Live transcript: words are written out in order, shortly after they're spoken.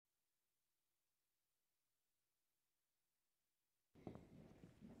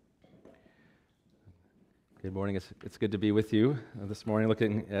Good morning. It's good to be with you this morning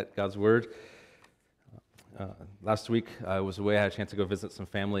looking at God's Word. Last week I was away. I had a chance to go visit some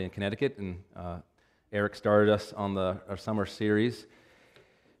family in Connecticut, and Eric started us on our summer series.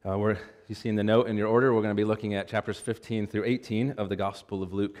 Where you see in the note in your order, we're going to be looking at chapters 15 through 18 of the Gospel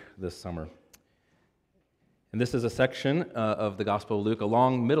of Luke this summer. And this is a section of the Gospel of Luke, a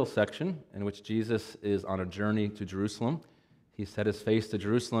long middle section in which Jesus is on a journey to Jerusalem. He set his face to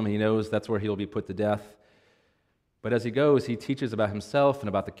Jerusalem. He knows that's where he will be put to death. But as he goes, he teaches about himself and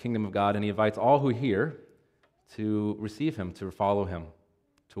about the kingdom of God, and he invites all who hear to receive him, to follow him,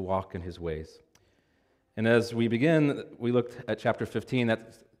 to walk in his ways. And as we begin, we looked at chapter 15.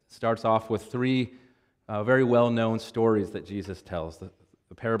 That starts off with three very well-known stories that Jesus tells. The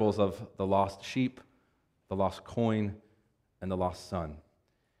parables of the lost sheep, the lost coin, and the lost son.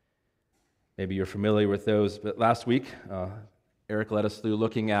 Maybe you're familiar with those, but last week, Eric led us through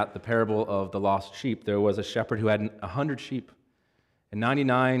looking at the parable of the lost sheep. There was a shepherd who had 100 sheep, and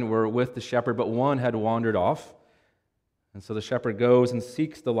 99 were with the shepherd, but one had wandered off. And so the shepherd goes and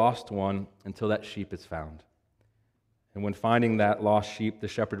seeks the lost one until that sheep is found. And when finding that lost sheep, the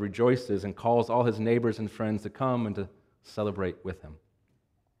shepherd rejoices and calls all his neighbors and friends to come and to celebrate with him.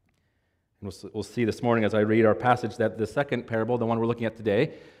 And we'll see this morning as I read our passage that the second parable, the one we're looking at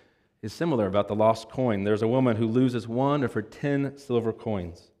today, is similar about the lost coin. There's a woman who loses one of her 10 silver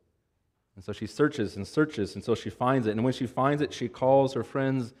coins. And so she searches until she finds it. And when she finds it, she calls her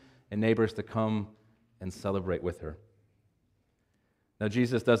friends and neighbors to come and celebrate with her. Now,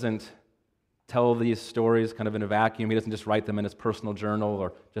 Jesus doesn't tell these stories kind of in a vacuum. He doesn't just write them in his personal journal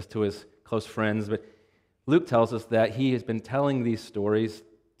or just to his close friends. But Luke tells us that he has been telling these stories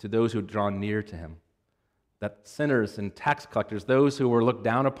to those who draw near to him. That sinners and tax collectors, those who were looked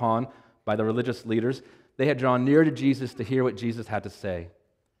down upon by the religious leaders, they had drawn near to Jesus to hear what Jesus had to say.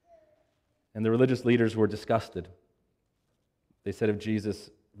 And the religious leaders were disgusted. They said of Jesus,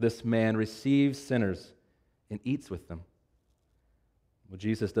 "This man receives sinners and eats with them." Well,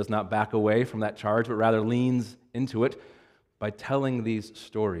 Jesus does not back away from that charge, but rather leans into it by telling these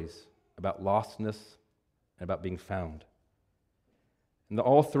stories about lostness and about being found. And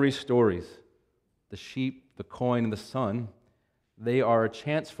all three stories, the sheep, the coin, and the son, they are a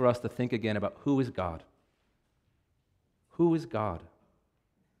chance for us to think again about who is God. Who is God?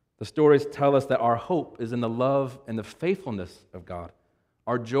 The stories tell us that our hope is in the love and the faithfulness of God.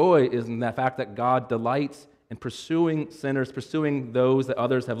 Our joy is in the fact that God delights in pursuing sinners, pursuing those that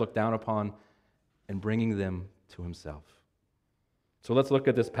others have looked down upon, and bringing them to himself. So let's look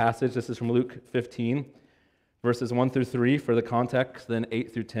at this passage. This is from Luke 15, verses 1 through 3 for the context, then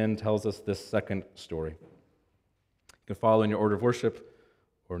 8 through 10 tells us this second story. You can follow in your order of worship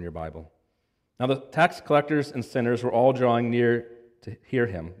or in your Bible. Now the tax collectors and sinners were all drawing near to hear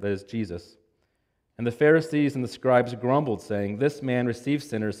him, that is Jesus. And the Pharisees and the scribes grumbled, saying, "This man receives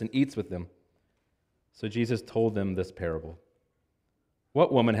sinners and eats with them." So Jesus told them this parable.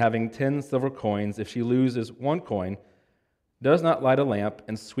 "What woman having 10 silver coins, if she loses one coin, does not light a lamp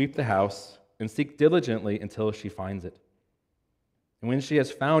and sweep the house and seek diligently until she finds it? And when she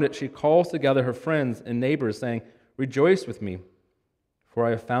has found it, she calls together her friends and neighbors, saying, 'Rejoice with me, for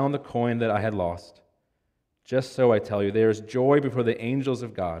I have found the coin that I had lost.' Just so I tell you, there is joy before the angels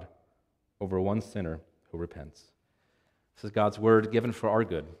of God over one sinner who repents." This is God's word given for our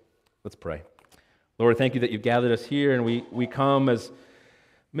good. Let's pray. Lord, thank you that you've gathered us here, and we come as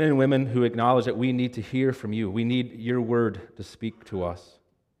men and women who acknowledge that we need to hear from you. We need your word to speak to us.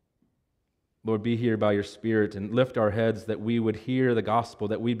 Lord, be here by your Spirit and lift our heads that we would hear the gospel,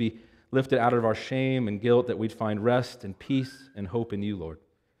 that we'd be lifted out of our shame and guilt, that we'd find rest and peace and hope in you, Lord.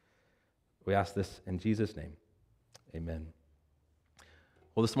 We ask this in Jesus' name. Amen.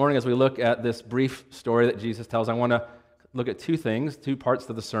 Well, this morning as we look at this brief story that Jesus tells, I want to look at two things, two parts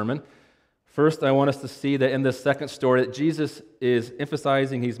of the sermon. First, I want us to see that in this second story that Jesus is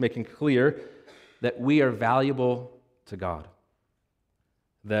emphasizing, he's making clear that we are valuable to God.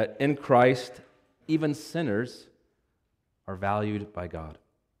 That in Christ, even sinners are valued by God.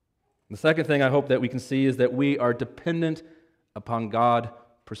 The second thing I hope that we can see is that we are dependent upon God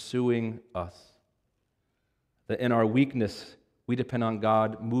pursuing us. That in our weakness, we depend on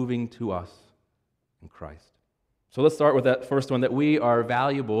God moving to us in Christ. So let's start with that first one, that we are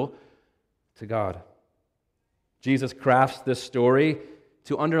valuable to God. Jesus crafts this story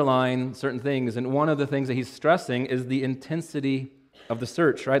to underline certain things, and one of the things that he's stressing is the intensity of the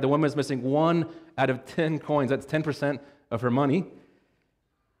search, right? The woman is missing 1 out of 10 coins. That's 10% of her money.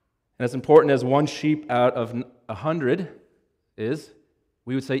 And as important as one sheep out of 100 is,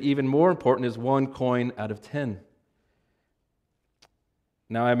 we would say even more important is one coin out of 10.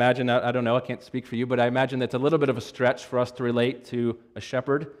 Now I imagine, I don't know, I can't speak for you, but I imagine that's a little bit of a stretch for us to relate to a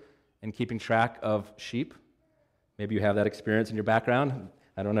shepherd and keeping track of sheep. Maybe you have that experience in your background,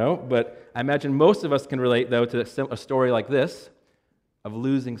 I don't know, but I imagine most of us can relate, though, to a story like this of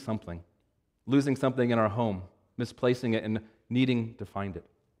losing something in our home, misplacing it, and needing to find it.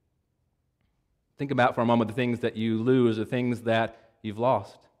 Think about for a moment the things that you lose, the things that you've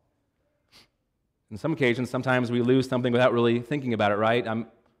lost. In some occasions, sometimes we lose something without really thinking about it, right?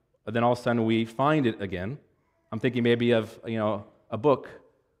 Then all of a sudden we find it again. I'm thinking maybe of, a book,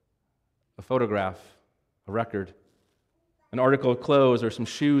 a photograph, a record, an article of clothes, or some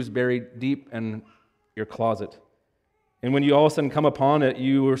shoes buried deep in your closet. And when you all of a sudden come upon it,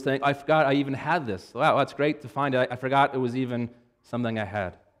 you were saying, I forgot I even had this. Wow, that's great to find it. I forgot it was even something I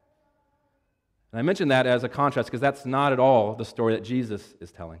had. And I mention that as a contrast because that's not at all the story that Jesus is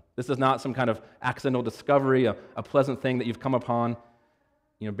telling. This is not some kind of accidental discovery, a pleasant thing that you've come upon,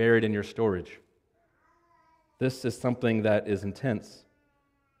 buried in your storage. This is something that is intense.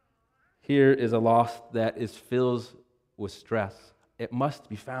 Here is a loss that is filled with stress. It must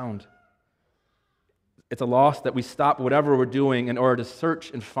be found. It's a loss that we stop whatever we're doing in order to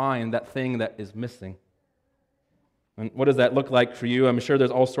search and find that thing that is missing. And what does that look like for you? I'm sure there's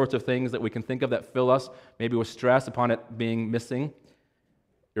all sorts of things that we can think of that fill us, maybe with stress upon it being missing.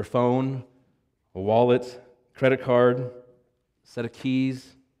 Your phone, a wallet, credit card, a set of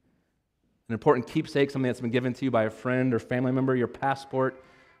keys, an important keepsake, something that's been given to you by a friend or family member, your passport.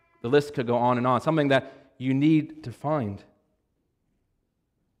 The list could go on and on. Something that you need to find.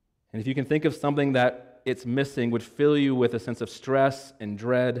 And if you can think of something that it's missing would fill you with a sense of stress and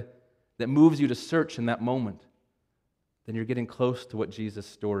dread that moves you to search in that moment, then you're getting close to what Jesus'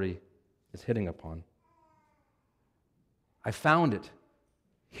 story is hitting upon. I found it.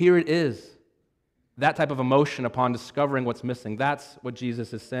 Here it is. That type of emotion upon discovering what's missing, that's what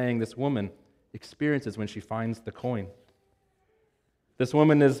Jesus is saying this woman experiences when she finds the coin. This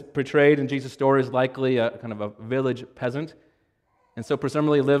woman is portrayed in Jesus' story as likely a kind of a village peasant, and so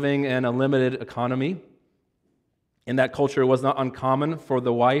presumably living in a limited economy. In that culture, it was not uncommon for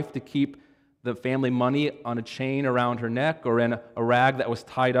the wife to keep the family money on a chain around her neck or in a rag that was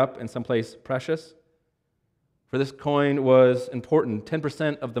tied up in someplace precious. For this coin was important,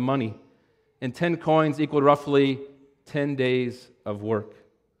 10% of the money. And 10 coins equaled roughly 10 days of work.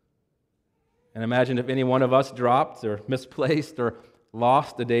 And imagine if any one of us dropped or misplaced or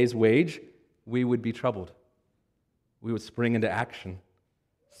lost a day's wage, we would be troubled. We would spring into action,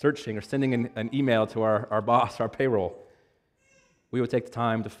 searching or sending an email to our boss, our payroll. We would take the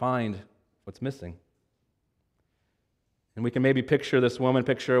time to find what's missing. And we can maybe picture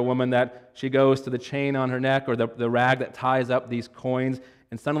a woman that she goes to the chain on her neck or the rag that ties up these coins,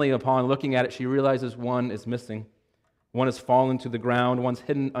 and suddenly upon looking at it, she realizes one is missing. One has fallen to the ground, one's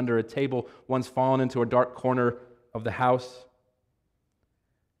hidden under a table, one's fallen into a dark corner of the house.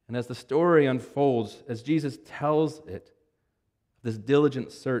 And as the story unfolds, as Jesus tells it, this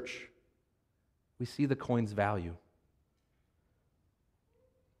diligent search, we see the coin's value.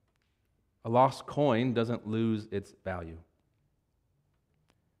 A lost coin doesn't lose its value.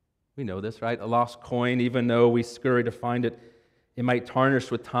 We know this, right? A lost coin, even though we scurry to find it, it might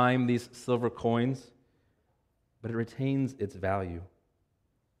tarnish with time, these silver coins, but it retains its value.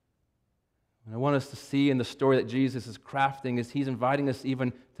 And I want us to see in the story that Jesus is crafting is he's inviting us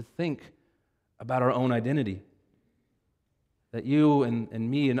even to think about our own identity. That you and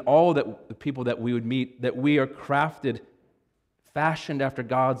me and all that the people that we would meet, that we are crafted, fashioned after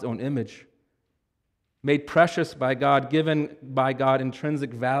God's own image, made precious by God, given by God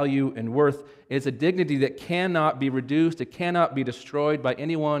intrinsic value and worth. It's a dignity that cannot be reduced, it cannot be destroyed by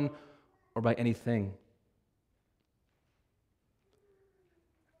anyone or by anything.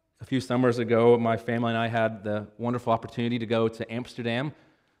 A few summers ago, my family and I had the wonderful opportunity to go to Amsterdam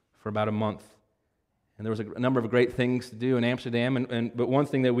for about a month. And there was a number of great things to do in Amsterdam, but one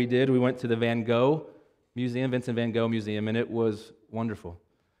thing that we did, we went to the Van Gogh Museum, Vincent van Gogh Museum, and it was wonderful.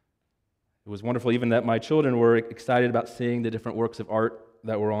 It was wonderful even that my children were excited about seeing the different works of art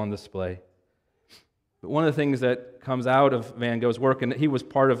that were on display. But one of the things that comes out of Van Gogh's work, and he was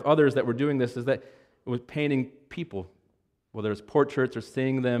part of others that were doing this, is that it was painting people, whether it's portraits or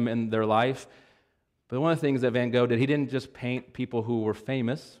seeing them in their life. But one of the things that Van Gogh did, he didn't just paint people who were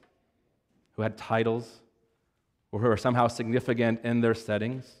famous, who had titles, or who are somehow significant in their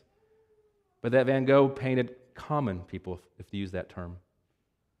settings, but that Van Gogh painted common people, if you use that term.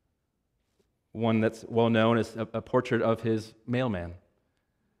 One that's well known is a portrait of his mailman.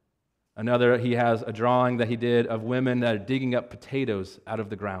 Another, he has a drawing that he did of women that are digging up potatoes out of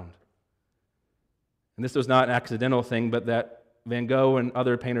the ground. And this was not an accidental thing, but that Van Gogh and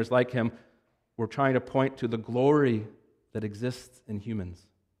other painters like him were trying to point to the glory that exists in humans.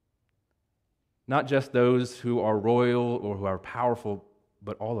 Not just those who are royal or who are powerful,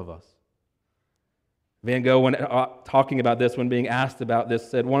 but all of us. Van Gogh, when talking about this, when being asked about this,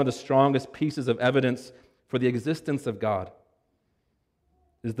 said one of the strongest pieces of evidence for the existence of God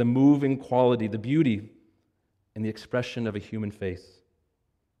is the moving quality, the beauty, in the expression of a human face.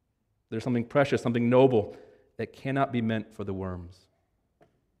 There's something precious, something noble that cannot be meant for the worms.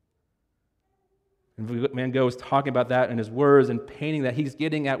 And Van Gogh is talking about that in his words and painting that. He's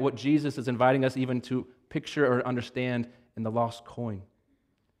getting at what Jesus is inviting us even to picture or understand in the lost coin.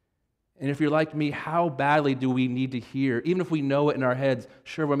 And if you're like me, how badly do we need to hear, even if we know it in our heads,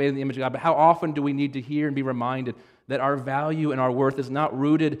 sure, we're made in the image of God, but how often do we need to hear and be reminded that our value and our worth is not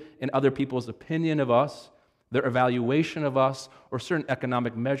rooted in other people's opinion of us, their evaluation of us, or certain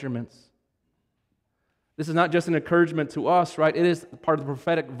economic measurements? This is not just an encouragement to us, right? It is part of the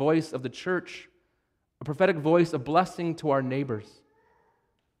prophetic voice of the church, a prophetic voice of blessing to our neighbors,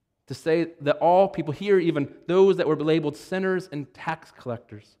 to say that all people here, even those that were labeled sinners and tax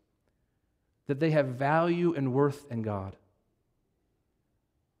collectors, that they have value and worth in God,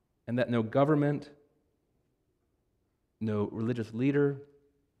 and that no government, no religious leader,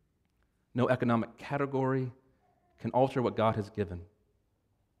 no economic category can alter what God has given.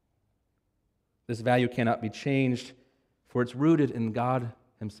 This value cannot be changed, for it's rooted in God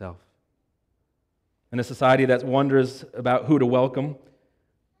Himself. In a society that wonders about who to welcome,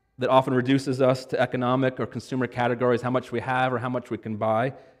 that often reduces us to economic or consumer categories, how much we have or how much we can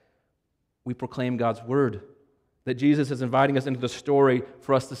buy, we proclaim God's word, that Jesus is inviting us into the story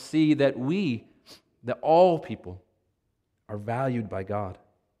for us to see that all people are valued by God.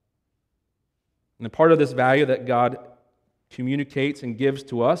 And a part of this value that God communicates and gives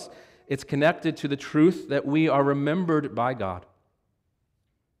to us, it's connected to the truth that we are remembered by God.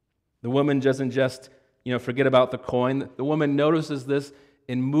 The woman doesn't just, forget about the coin. The woman notices this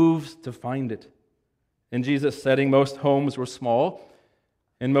and moves to find it. In Jesus' setting, most homes were small,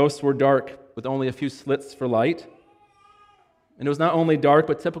 and most were dark, with only a few slits for light. And it was not only dark,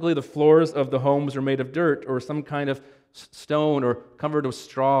 but typically the floors of the homes were made of dirt or some kind of stone or covered with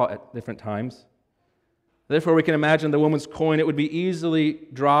straw at different times. Therefore, we can imagine the woman's coin. It would be easily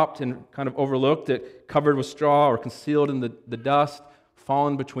dropped and kind of overlooked, it covered with straw or concealed in the dust,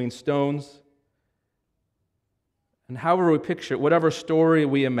 fallen between stones. And however we picture it, whatever story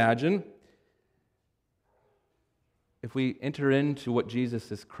we imagine, if we enter into what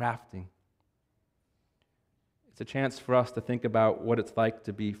Jesus is crafting, it's a chance for us to think about what it's like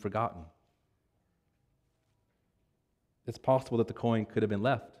to be forgotten. It's possible that the coin could have been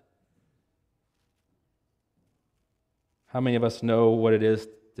left. How many of us know what it is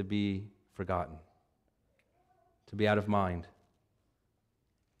to be forgotten? To be out of mind,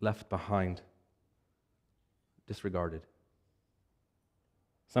 left behind, disregarded.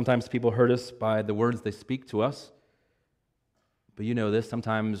 Sometimes people hurt us by the words they speak to us, but you know this,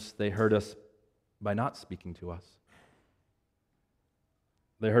 sometimes they hurt us by not speaking to us.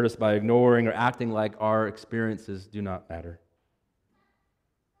 They hurt us by ignoring or acting like our experiences do not matter.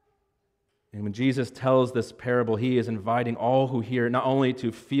 And when Jesus tells this parable, He is inviting all who hear not only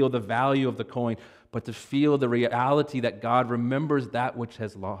to feel the value of the coin, but to feel the reality that God remembers that which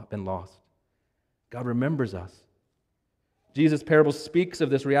has been lost. God remembers us. Jesus' parable speaks of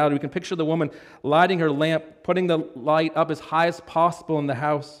this reality. We can picture the woman lighting her lamp, putting the light up as high as possible in the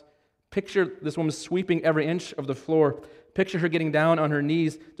house. Picture this woman sweeping every inch of the floor. Picture her getting down on her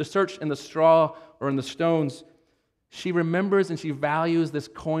knees to search in the straw or in the stones. She remembers and she values this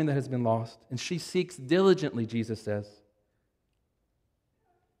coin that has been lost. And she seeks diligently, Jesus says.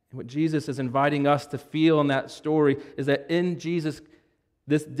 And what Jesus is inviting us to feel in that story is that in Jesus,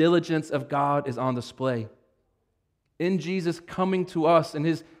 this diligence of God is on display. In Jesus coming to us in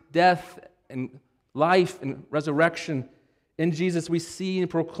His death and life and resurrection, in Jesus we see and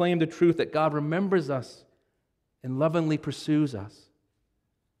proclaim the truth that God remembers us and lovingly pursues us.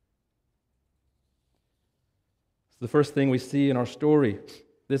 So the first thing we see in our story,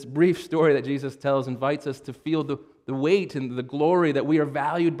 this brief story that Jesus tells, invites us to feel the weight and the glory that we are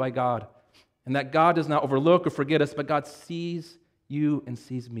valued by God, and that God does not overlook or forget us, but God sees you and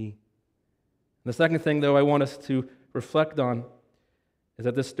sees me. And the second thing, though, I want us to reflect on is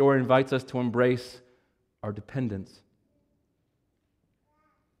that this story invites us to embrace our dependence.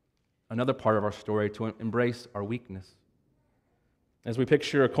 Another part of our story, to embrace our weakness. As we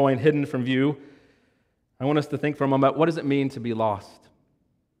picture a coin hidden from view, I want us to think for a moment, what does it mean to be lost?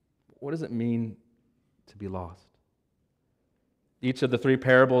 What does it mean to be lost? Each of the three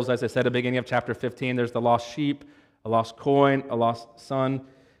parables, as I said at the beginning of chapter 15, there's the lost sheep, a lost coin, a lost son.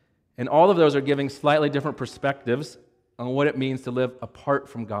 And all of those are giving slightly different perspectives on what it means to live apart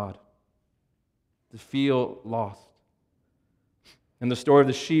from God, to feel lost. In the story of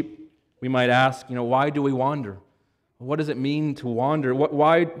the sheep, we might ask, why do we wander? What does it mean to wander?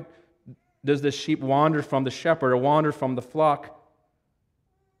 Why does this sheep wander from the shepherd or wander from the flock?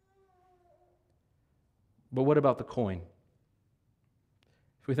 But what about the coin?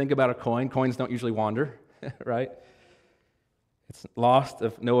 If we think about a coin, coins don't usually wander, right? It's lost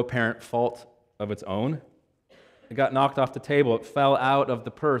of no apparent fault of its own. It got knocked off the table. It fell out of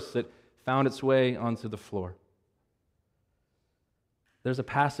the purse. It found its way onto the floor. There's a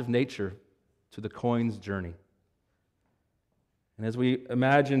passive nature to the coin's journey. And as we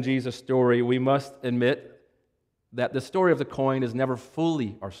imagine Jesus' story, we must admit that the story of the coin is never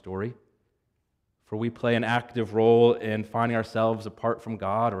fully our story, for we play an active role in finding ourselves apart from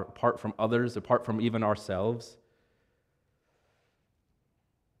God or apart from others, apart from even ourselves.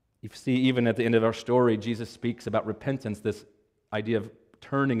 You see, even at the end of our story, Jesus speaks about repentance, this idea of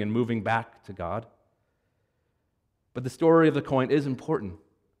turning and moving back to God. But the story of the coin is important.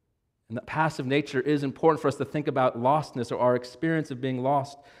 And that passive nature is important for us to think about lostness or our experience of being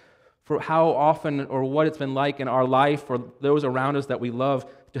lost, for how often or what it's been like in our life or those around us that we love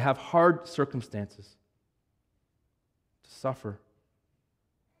to have hard circumstances, to suffer,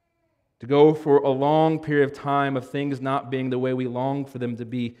 to go for a long period of time of things not being the way we long for them to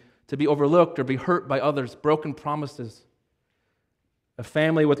be overlooked or be hurt by others, broken promises, a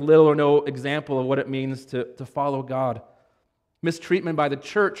family with little or no example of what it means to follow God, mistreatment by the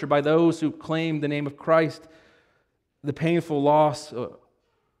church or by those who claim the name of Christ, the painful loss of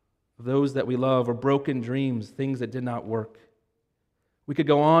those that we love, or broken dreams, things that did not work. We could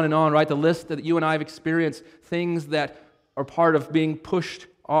go on and on, right? The list that you and I have experienced, things that are part of being pushed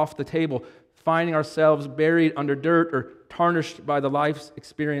off the table, finding ourselves buried under dirt or tarnished by the life's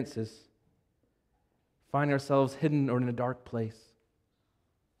experiences, finding ourselves hidden or in a dark place.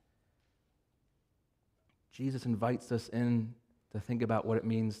 Jesus invites us in to think about what it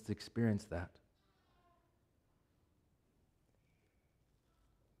means to experience that.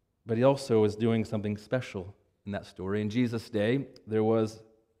 But he also is doing something special in that story. In Jesus' day, there was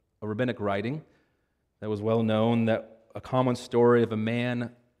a rabbinic writing that was well known, that a common story of a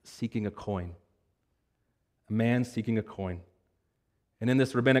man seeking a coin. A man seeking a coin. And in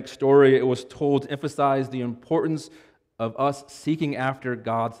this rabbinic story, it was told to emphasize the importance of us seeking after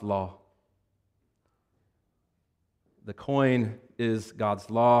God's law. The coin is God's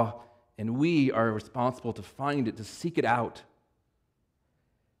law, and we are responsible to find it, to seek it out.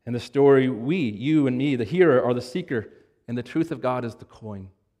 In the story, we, you and me, the hearer, are the seeker, and the truth of God is the coin.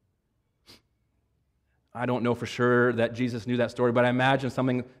 I don't know for sure that Jesus knew that story, but I imagine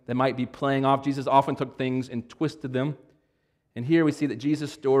something that might be playing off. Jesus often took things and twisted them. And here we see that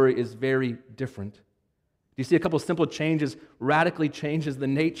Jesus' story is very different. You see a couple of simple changes, radically changes the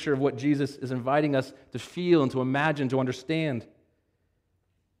nature of what Jesus is inviting us to feel and to imagine, to understand.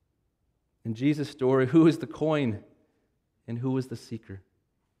 In Jesus' story, who is the coin and who is the seeker?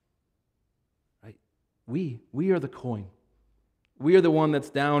 Right? We are the coin. We are the one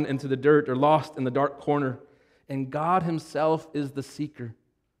that's down into the dirt or lost in the dark corner. And God himself is the seeker.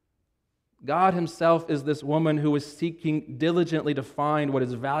 God himself is this woman who is seeking diligently to find what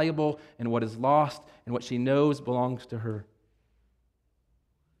is valuable and what is lost and what she knows belongs to her.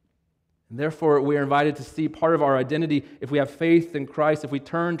 And therefore, we are invited to see part of our identity, if we have faith in Christ, if we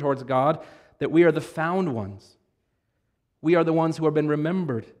turn towards God, that we are the found ones. We are the ones who have been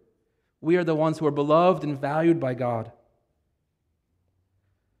remembered. We are the ones who are beloved and valued by God.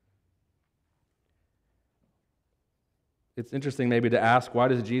 It's interesting maybe to ask, why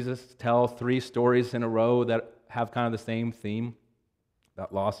does Jesus tell 3 stories in a row that have kind of the same theme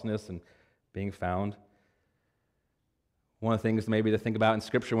about lostness and being found? One of the things maybe to think about in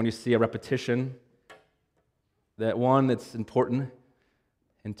Scripture when you see a repetition, that one, it's important,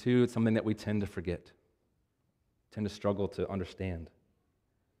 and 2, it's something that we tend to forget, tend to struggle to understand.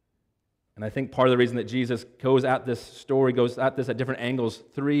 And I think part of the reason that Jesus goes at this story, goes at this at different angles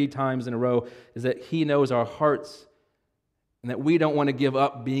 3 times in a row, is that he knows our hearts and that we don't want to give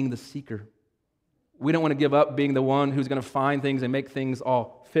up being the seeker. We don't want to give up being the one who's going to find things and make things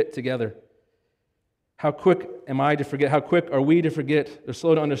all fit together. How quick am I to forget? How quick are we to forget or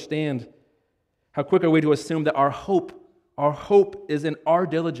slow to understand? How quick are we to assume that our hope is in our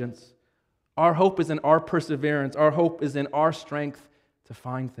diligence. Our hope is in our perseverance. Our hope is in our strength to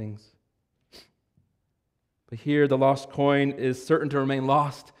find things. But here, the lost coin is certain to remain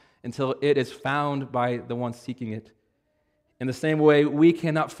lost until it is found by the one seeking it. In the same way, we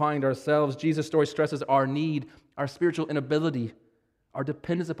cannot find ourselves. Jesus' story stresses our need, our spiritual inability, our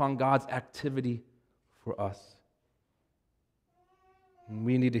dependence upon God's activity for us. And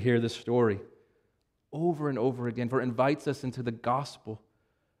we need to hear this story over and over again, for it invites us into the gospel,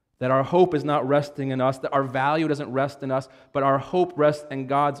 that our hope is not resting in us, that our value doesn't rest in us, but our hope rests in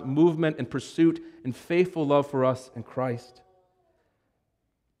God's movement and pursuit and faithful love for us in Christ.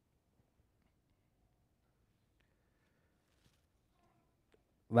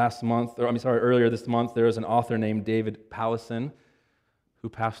 Earlier this month, there was an author named David Powlison who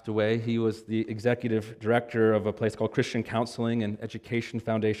passed away. He was the executive director of a place called Christian Counseling and Education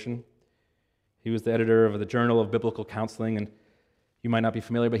Foundation. He was the editor of the Journal of Biblical Counseling, and you might not be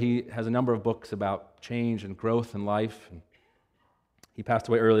familiar, but he has a number of books about change and growth in life. And he passed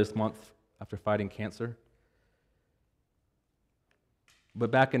away earlier this month after fighting cancer. But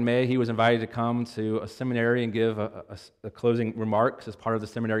back in May, he was invited to come to a seminary and give a closing remarks as part of the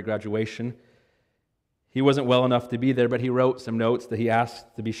seminary graduation. He wasn't well enough to be there, but he wrote some notes that he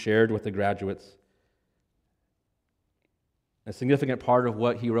asked to be shared with the graduates. A significant part of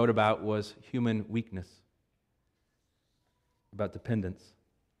what he wrote about was human weakness, about dependence.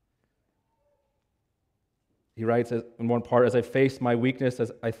 He writes in one part, "As I face my weakness,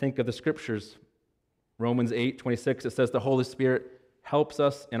 as I think of the Scriptures," Romans 8:26, it says, "The Holy Spirit helps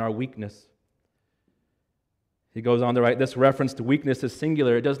us in our weakness." He goes on to write, "This reference to weakness is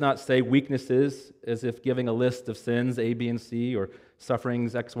singular. It does not say weaknesses as if giving a list of sins, A, B, and C, or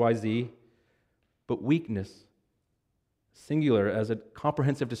sufferings, X, Y, Z, but weakness, singular, as a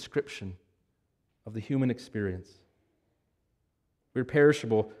comprehensive description of the human experience. We're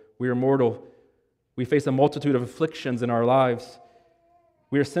perishable. We are mortal. We face a multitude of afflictions in our lives.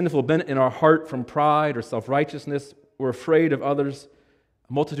 We are sinful, bent in our heart from pride or self-righteousness. We're afraid of others,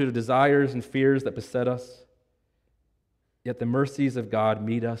 a multitude of desires and fears that beset us. Yet the mercies of God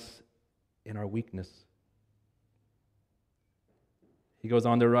meet us in our weakness." He goes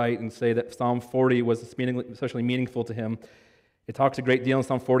on to write and say that Psalm 40 was especially meaningful to him. It talks a great deal in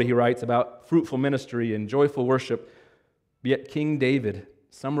Psalm 40. He writes about fruitful ministry and joyful worship. Yet King David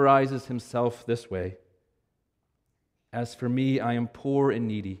summarizes himself this way: "As for me, I am poor and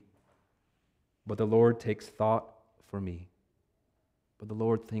needy, but the Lord takes thought for me." But the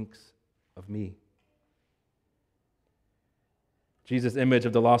Lord thinks of me. Jesus' image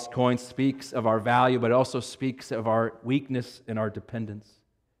of the lost coin speaks of our value, but it also speaks of our weakness and our dependence.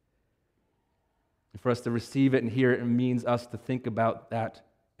 And for us to receive it and hear it, it means us to think about that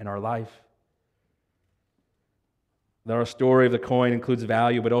in our life. That our story of the coin includes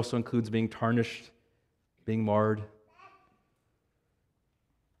value, but also includes being tarnished, being marred.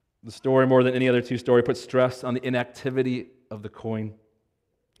 The story, more than any other two stories, puts stress on the inactivity of the coin.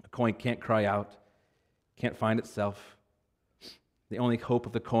 The coin can't cry out, can't find itself. The only hope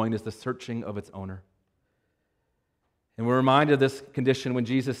of the coin is the searching of its owner. And we're reminded of this condition when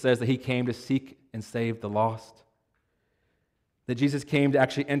Jesus says that he came to seek and save the lost. That Jesus came to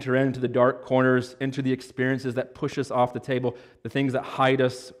actually enter into the dark corners, into the experiences that push us off the table, the things that hide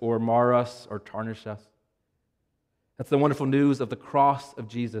us or mar us or tarnish us. That's the wonderful news of the cross of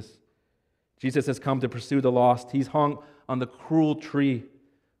Jesus. Jesus has come to pursue the lost. He's hung on the cruel tree,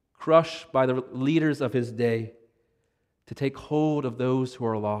 crushed by the leaders of his day, to take hold of those who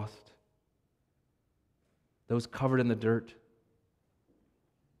are lost, those covered in the dirt.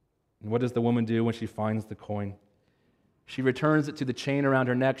 And what does the woman do when she finds the coin? She returns it to the chain around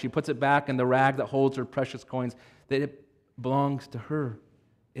her neck. She puts it back in the rag that holds her precious coins, that it belongs to her.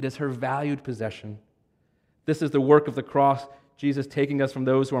 It is her valued possession. This is the work of the cross, Jesus taking us from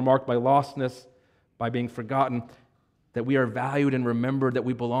those who are marked by lostness, by being forgotten, that we are valued and remembered, that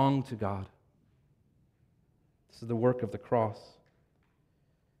we belong to God. This is the work of the cross.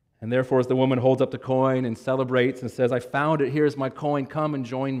 And therefore, as the woman holds up the coin and celebrates and says, "I found it, here's my coin, come and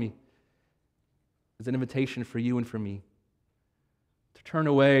join me," it's an invitation for you and for me to turn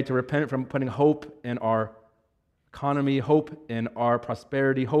away, to repent from putting hope in our economy, hope in our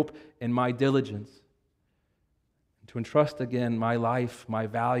prosperity, hope in my diligence, and to entrust again my life, my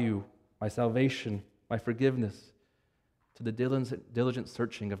value, my salvation, my forgiveness to the diligent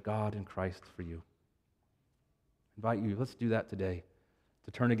searching of God in Christ for you. I invite you, let's do that today,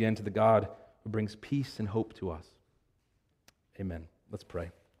 to turn again to the God who brings peace and hope to us. Amen. Let's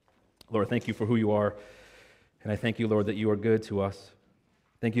pray. Lord, thank you for who you are, and I thank you, Lord, that you are good to us.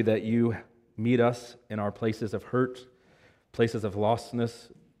 Thank you that you meet us in our places of hurt, places of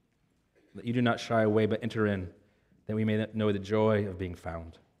lostness, that you do not shy away but enter in, that we may know the joy of being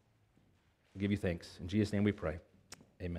found. We give you thanks. In Jesus' name we pray.